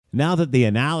Now that the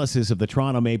analysis of the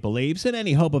Toronto Maple Leafs and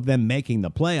any hope of them making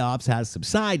the playoffs has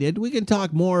subsided, we can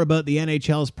talk more about the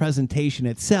NHL's presentation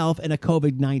itself in a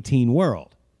COVID-19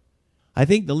 world. I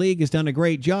think the league has done a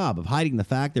great job of hiding the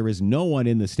fact there is no one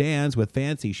in the stands with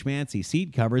fancy schmancy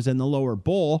seat covers in the lower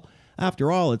bowl.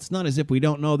 After all, it's not as if we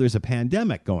don't know there's a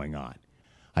pandemic going on.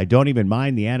 I don't even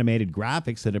mind the animated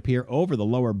graphics that appear over the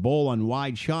lower bowl on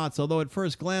wide shots, although at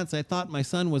first glance I thought my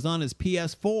son was on his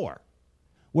PS4.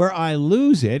 Where I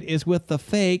lose it is with the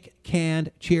fake,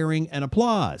 canned cheering and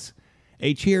applause.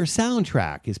 A cheer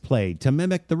soundtrack is played to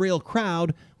mimic the real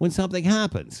crowd when something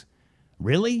happens.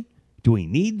 Really? Do we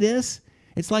need this?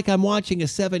 It's like I'm watching a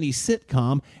 70s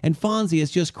sitcom and Fonzie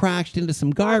has just crashed into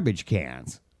some garbage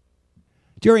cans.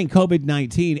 During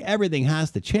COVID-19, everything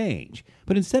has to change.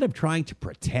 But instead of trying to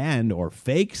pretend or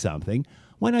fake something,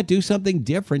 why not do something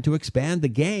different to expand the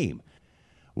game?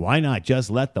 Why not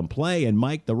just let them play and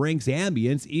mic the rink's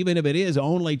ambience, even if it is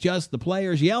only just the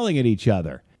players yelling at each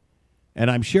other?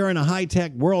 And I'm sure in a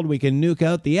high-tech world we can nuke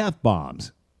out the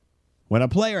F-bombs. When a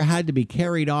player had to be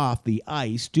carried off the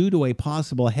ice due to a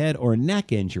possible head or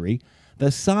neck injury,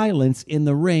 the silence in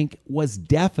the rink was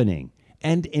deafening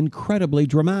and incredibly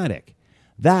dramatic.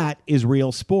 That is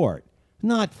real sport,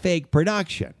 not fake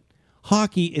production.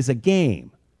 Hockey is a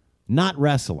game, not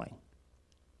wrestling.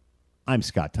 I'm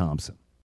Scott Thompson.